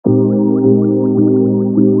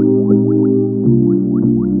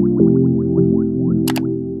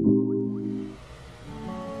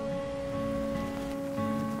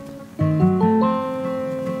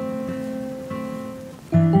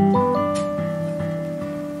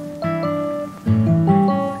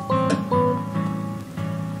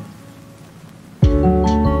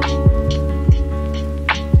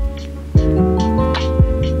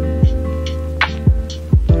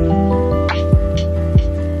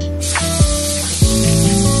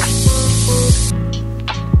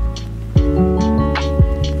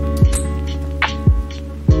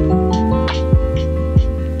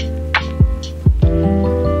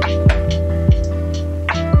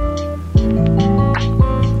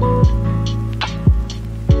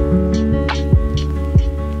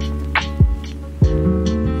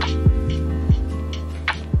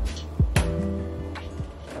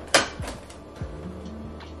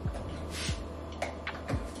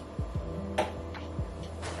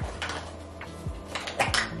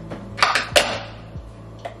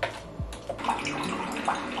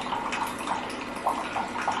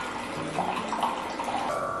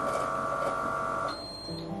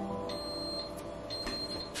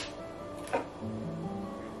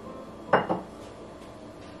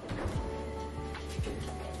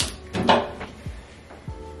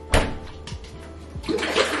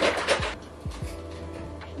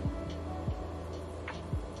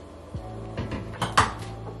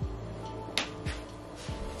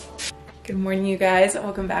Good morning, you guys.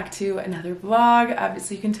 Welcome back to another vlog.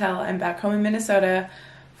 Obviously you can tell I'm back home in Minnesota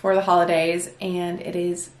for the holidays and it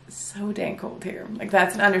is so dang cold here. Like,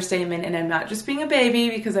 that's an understatement, and I'm not just being a baby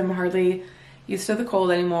because I'm hardly used to the cold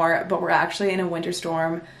anymore, but we're actually in a winter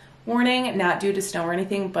storm warning, not due to snow or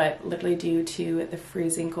anything, but literally due to the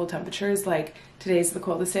freezing cold temperatures. Like, today's the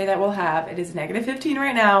coldest day that we'll have. It is -15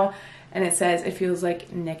 right now, and it says it feels like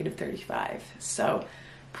 -35. So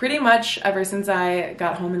pretty much ever since I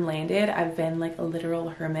got home and landed, I've been like a literal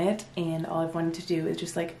hermit, and all I've wanted to do is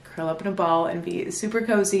just like curl up in a ball and be super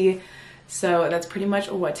cozy. So that's pretty much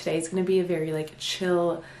what today's gonna be, a very like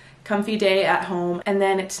chill, comfy day at home. And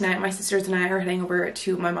then tonight my sisters and I are heading over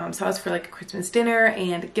to my mom's house for like a Christmas dinner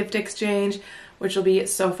and gift exchange, which will be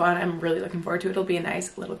so fun. I'm really looking forward to it. It'll be a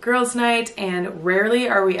nice little girls' night, and rarely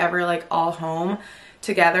are we ever like all home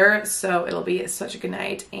together, so it'll be such a good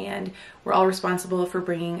night. And we're all responsible for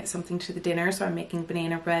bringing something to the dinner, so I'm making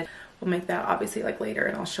banana bread. We'll make that obviously like later,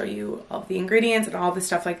 and I'll show you all of the ingredients and all the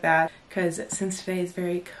stuff like that, because since today is a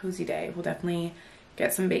very cozy day, we'll definitely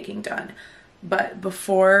get some baking done. But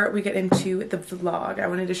before we get into the vlog, I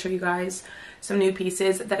wanted to show you guys some new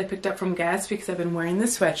pieces that I picked up from Guess, because I've been wearing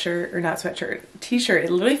this sweatshirt, or not sweatshirt, t-shirt.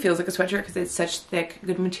 It literally feels like a sweatshirt because it's such thick,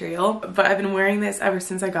 good material. But I've been wearing this ever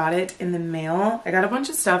since I got it in the mail. I got a bunch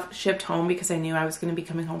of stuff shipped home because I knew I was going to be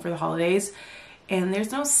coming home for the holidays. And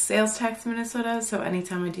there's no sales tax in Minnesota, so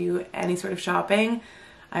anytime I do any sort of shopping,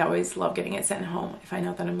 I always love getting it sent home if I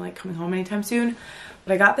know that I'm like coming home anytime soon.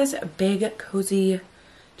 But I got this big, cozy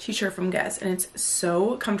t-shirt from Guess, and it's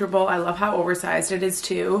so comfortable. I love how oversized it is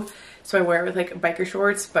too. So I wear it with like biker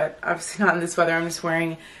shorts, but obviously not in this weather. I'm just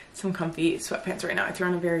wearing some comfy sweatpants right now. I threw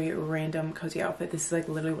on a very random cozy outfit. This is like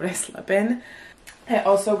literally what I slept in. I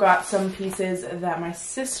also got some pieces that my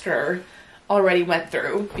sister already went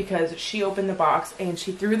through, because she opened the box and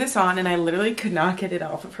she threw this on, and I literally could not get it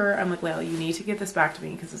off of her. I'm like, Layla, you need to get this back to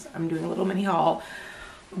me because I'm doing a little mini haul.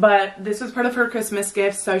 But this was part of her Christmas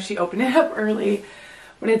gift, so she opened it up early.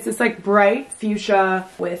 But it's this like bright fuchsia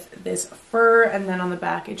with this fur, and then on the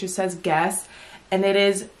back it just says Guess, and it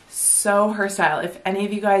is so her style. If any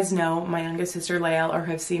of you guys know my youngest sister Lael or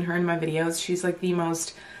have seen her in my videos, she's like the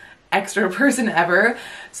most extra person ever.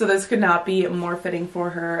 So this could not be more fitting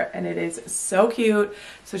for her, and it is so cute.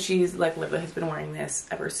 So she's like literally has been wearing this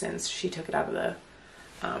ever since she took it out of the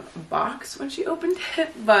box when she opened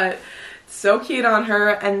it. But so cute on her.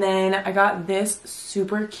 And then I got this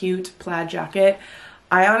super cute plaid jacket.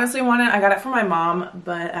 I honestly want it. I got it for my mom,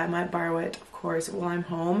 but I might borrow it, of course, while I'm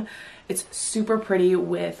home. It's super pretty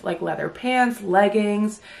with like leather pants,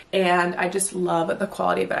 leggings, and I just love the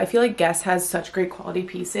quality of it. I feel like Guess has such great quality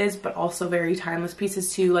pieces, but also very timeless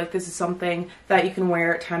pieces too. Like, this is something that you can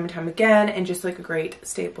wear time and time again, and just like a great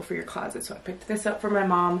staple for your closet. So I picked this up for my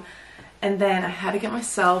mom. And then I had to get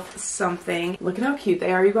myself something. Look at how cute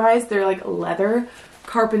they are, you guys. They're like leather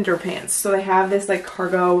carpenter pants. So they have this like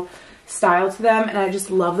cargo style to them, and I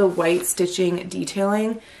just love the white stitching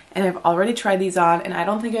detailing. And I've already tried these on, and I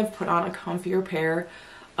don't think I've put on a comfier pair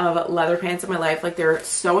of leather pants in my life. Like, they're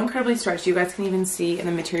so incredibly stretchy. You guys can even see in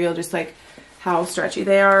the material just like how stretchy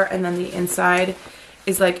they are. And then the inside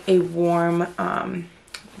is like a warm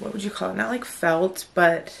what would you call it? Not like felt,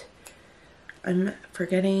 but I'm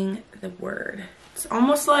forgetting the word. It's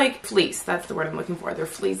almost like fleece. That's the word I'm looking for. They're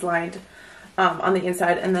fleece lined on the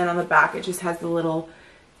inside, and then on the back it just has the little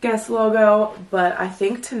Guess logo. But I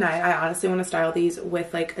think tonight I honestly want to style these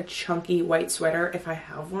with like a chunky white sweater if I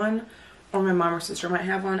have one, or my mom or sister might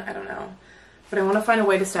have one, I don't know. But I want to find a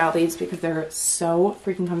way to style these because they're so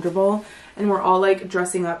freaking comfortable, and we're all like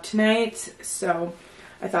dressing up tonight, so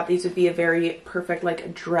I thought these would be a very perfect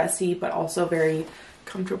like dressy but also very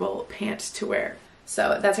comfortable pant to wear.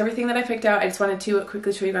 So that's everything that I picked out. I just wanted to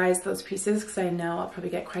quickly show you guys those pieces because I know I'll probably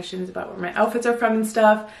get questions about where my outfits are from and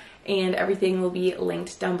stuff. And everything will be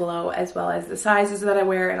linked down below, as well as the sizes that I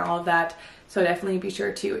wear and all of that. So definitely be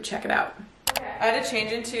sure to check it out. I had to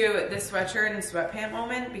change into this sweatshirt and sweatpant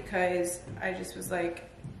moment because I just was like,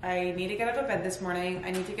 I need to get out of bed this morning.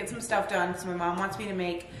 I need to get some stuff done because my mom wants me to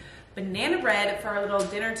make banana bread for our little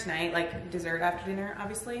dinner tonight, like dessert after dinner,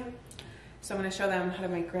 obviously. So I'm going to show them how to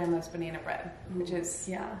make grandma's banana bread, which is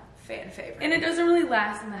fan favorite. And it doesn't really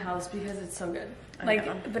last in the house because it's so good.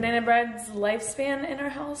 Like, banana bread's lifespan in our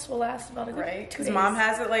house will last about a good 2 days. Because mom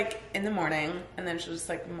has it like in the morning, and then she'll just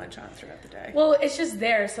like munch on it throughout the day. Well, it's just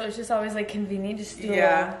there, so it's just always like convenient. Just do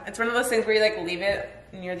it's one of those things where you like leave it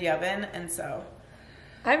near the oven, and so.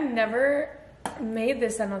 I've never made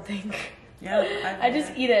this, I don't think. Yeah, I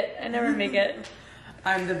just eat it. I never make it.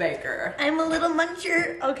 I'm the baker. I'm a little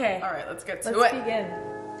muncher. Okay. All right, let's get to it. Let's begin.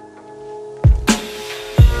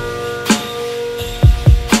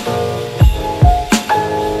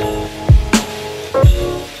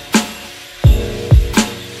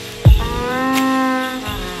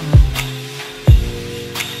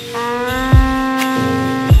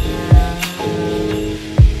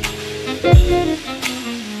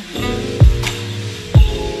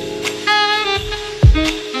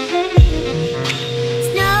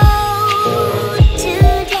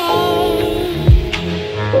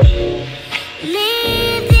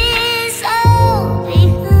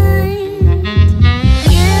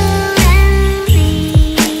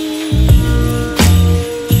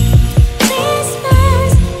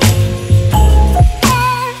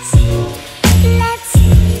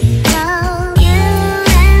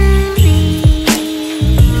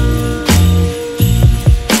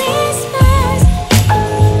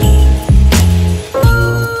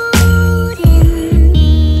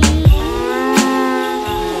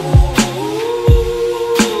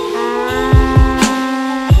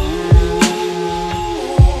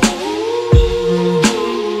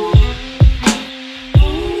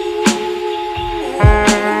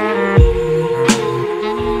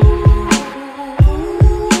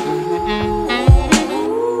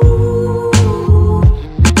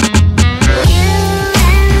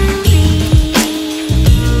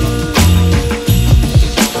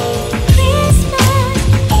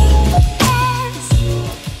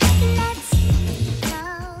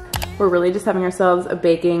 We're really just having ourselves a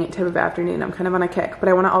baking type of afternoon. I'm kind of on a kick, but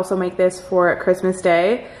I want to also make this for Christmas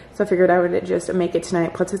Day. So I figured I would just make it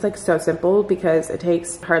tonight. Plus it's like so simple because it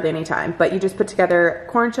takes hardly any time. But you just put together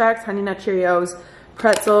corn checks, Honey Nut Cheerios,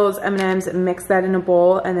 pretzels, M&Ms, mix that in a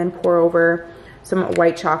bowl, and then pour over some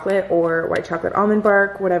white chocolate or white chocolate almond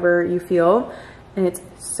bark, whatever you feel. And it's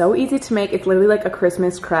so easy to make. It's literally like a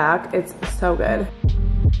Christmas crack. It's so good.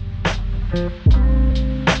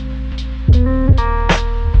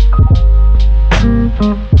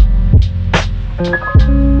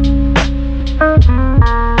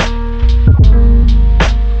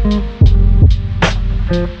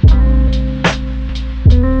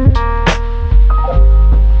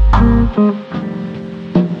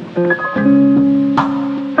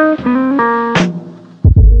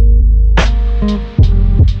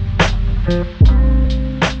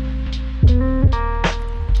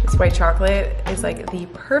 This white chocolate is like the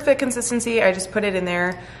perfect consistency. I just put it in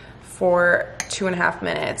there for 2.5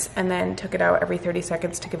 minutes and then took it out every 30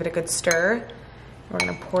 seconds to give it a good stir. We're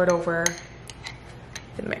gonna pour it over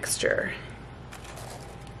the mixture.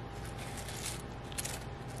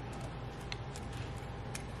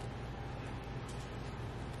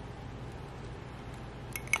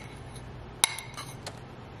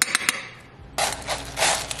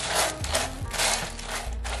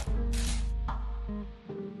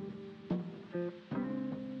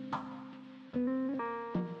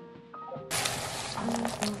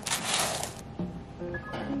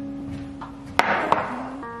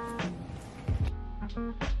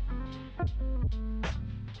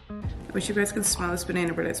 I wish you guys could smell this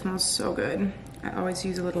banana bread. It smells so good. I always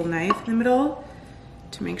use a little knife in the middle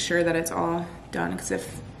to make sure that it's all done, because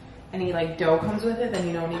if any like dough comes with it, then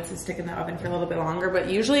you know it needs to stick in the oven for a little bit longer, but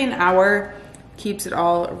usually an hour keeps it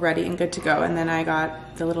all ready and good to go. And then I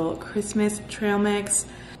got the little Christmas trail mix.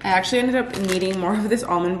 I actually ended up needing more of this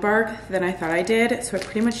almond bark than I thought I did, so I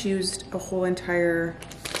pretty much used a whole entire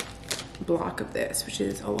block of this, which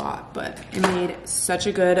is a lot, but it made such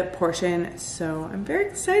a good portion, so I'm very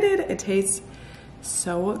excited. It tastes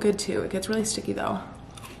so good too. It gets really sticky though.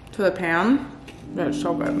 To the pan, it's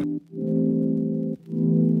so good.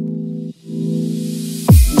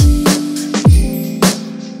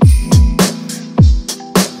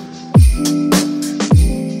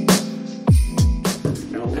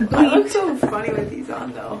 I look so funny with these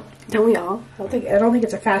on though. Don't we all? I don't think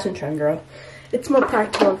it's a fashion trend, girl. It's more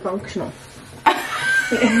practical and functional.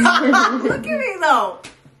 Look at me though.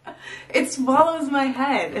 It swallows my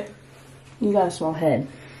head. You got a small head.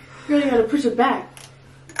 You really gotta push it back.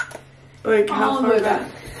 Like how far back?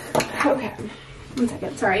 Okay. 1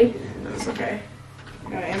 second. Sorry. That's okay.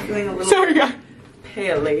 I am feeling a little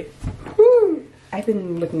paley. Woo. I've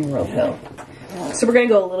been looking real pale. So we're gonna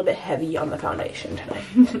go a little bit heavy on the foundation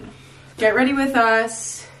tonight. Get ready with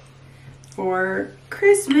us for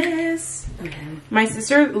Christmas. My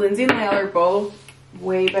sister Lindsay and Lyle are both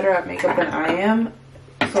way better at makeup than I am,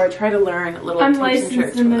 so I try to learn little tips and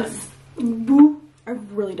tricks from them. Boop. I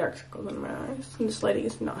have really dark circles under my eyes, and this lighting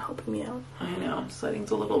is not helping me out. I know, this lighting's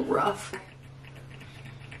a little rough.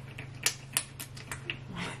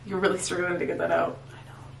 You're really struggling to get that out. I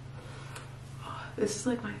know. Oh, this is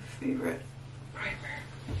like my favorite primer.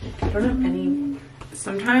 I don't have any.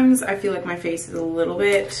 Sometimes I feel like my face is a little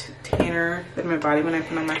bit tanner than my body when I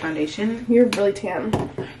put on my foundation. You're really tan.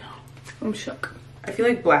 I know. I'm shook. I feel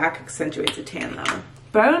like black accentuates a tan though.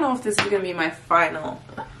 But I don't know if this is gonna be my final.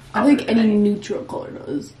 I think any neutral color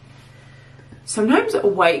does. Sometimes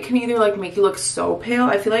white can either like make you look so pale.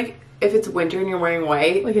 I feel like if it's winter and you're wearing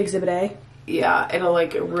white, like Exhibit A, yeah, it'll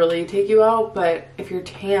like really take you out. But if you're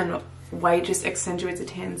tan, white just accentuates a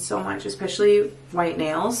tan so much, especially white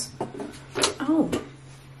nails. Oh,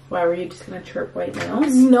 why were you just gonna chirp white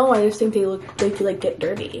nails? No, I just think they look like get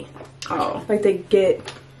dirty. Oh, like they get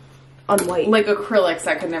on white. Like acrylics,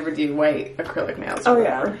 I could never do white acrylic nails. Oh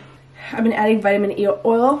yeah. I've been adding vitamin E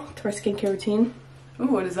oil to our skincare routine. Ooh,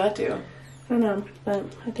 what does that do? I don't know, but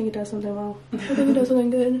I think it does something well. I think it does something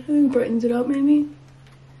good. I think it brightens it up, maybe.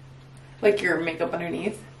 Like your makeup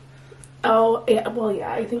underneath? Oh, yeah. Well,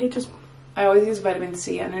 yeah. I think it just... I always use vitamin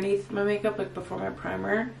C underneath my makeup, like before my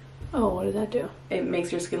primer. Oh, what does that do? It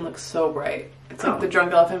makes your skin look so bright. It's like the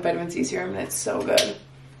Drunk Elephant vitamin C serum, and it's so good.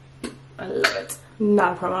 I love it.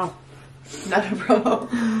 Not a promo. Not a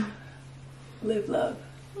promo. Live love.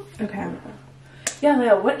 Okay. Yeah,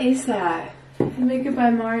 Leo, what is that? Makeup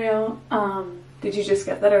by Mario. Did you just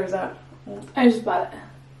get that, or is that? I just bought it.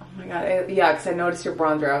 Oh my god, yeah, because I noticed your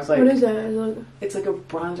bronzer. I was like, what is that? It's like a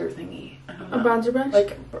bronzer thingy. I don't know. A bronzer brush?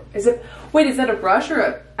 Like, is it? Wait, is that a brush or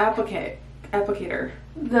a applicator?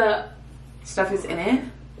 The stuff is in it.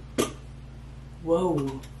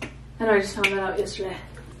 Whoa. I know, I just found that out yesterday.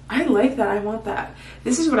 I like that. I want that.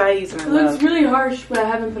 This is what I use when I It love. looks really harsh, but I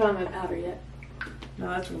haven't put on my powder yet. No,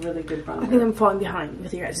 that's a really good I bronzer. think I'm falling behind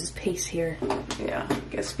with your guys' pace here. Yeah,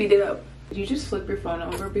 gotta speed it up. Did you just flip your phone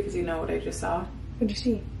over because you know what I just saw? What'd you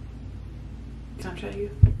see? Can I show you?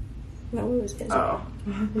 No, it was busy. Oh.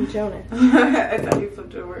 I'm showing it. I thought you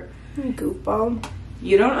flipped over. Goofball.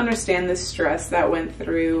 You don't understand the stress that went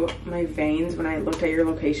through my veins when I looked at your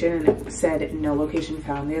location and it said no location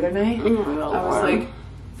found the other night. I was like,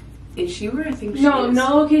 is she where I think she is?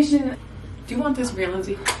 No location. Do you want this real,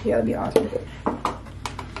 Lindsay? Yeah, that'd be awesome.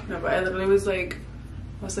 No, but I literally was like,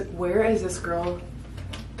 where is this girl?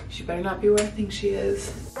 She better not be where I think she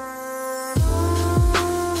is.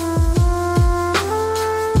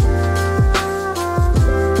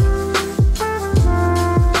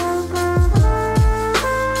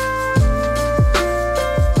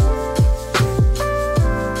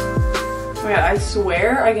 I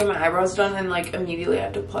swear I get my eyebrows done and like immediately I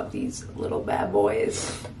have to pluck these little bad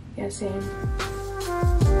boys. Yeah, same.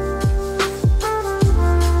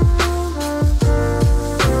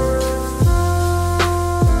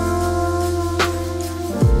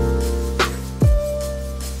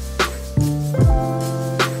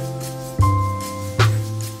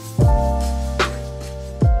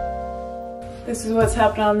 This is what's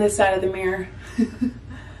happening on this side of the mirror.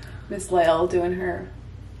 Miss Lael doing her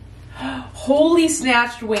holy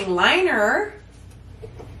snatched wing liner.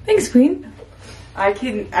 Thanks, Queen.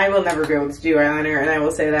 I will never be able to do eyeliner, and I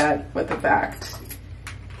will say that with a fact.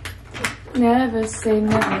 Never say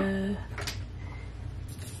never.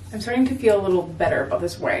 I'm starting to feel a little better about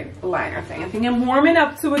this white liner thing. I think I'm warming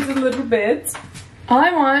up to it a little bit. All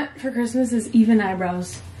I want for Christmas is even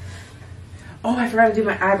eyebrows. Oh, I forgot to do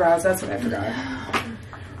my eyebrows. That's what I forgot.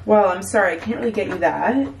 Well, I'm sorry. I can't really get you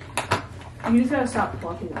that. You just gotta stop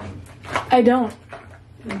plucking them. I don't.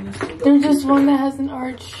 There's just one that has an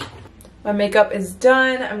arch. My makeup is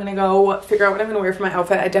done. I'm gonna go figure out what I'm gonna wear for my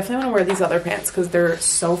outfit. I definitely wanna wear these other pants because they're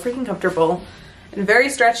so freaking comfortable and very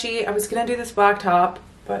stretchy. I was gonna do this black top,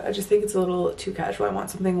 but I just think it's a little too casual. I want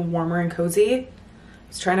something warmer and cozy. I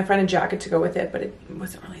was trying to find a jacket to go with it, but it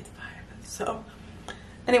wasn't really the vibe. So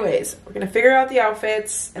anyways, we're gonna figure out the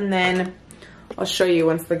outfits and then I'll show you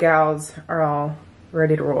once the gals are all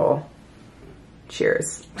ready to roll.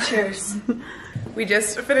 Cheers. Cheers. We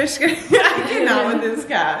just finished getting, I cannot with this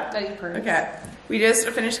cat. Okay. We just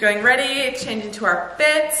finished getting ready, changing to our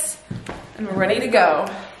fits, and we're ready to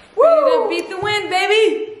go. Woo! Ready to beat the wind,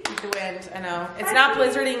 baby! Beat the wind, I know. It's not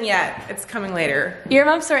blizzarding yet. It's coming later.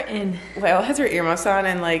 Earmuffs are in. Well, has her earmuffs on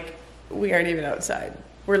and like, we aren't even outside.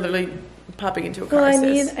 We're literally popping into a car. Well,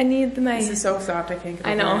 I need the mic. This is so soft, I can't get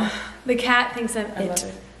I know. The cat thinks I'm I love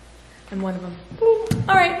it. I'm one of them.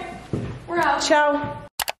 All right, we're out. Ciao.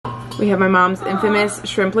 We have my mom's infamous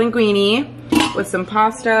shrimp linguine with some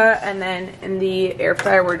pasta, and then in the air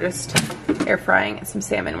fryer we're just air frying some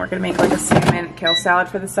salmon. We're gonna make like a salmon kale salad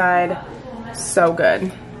for the side. So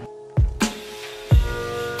good.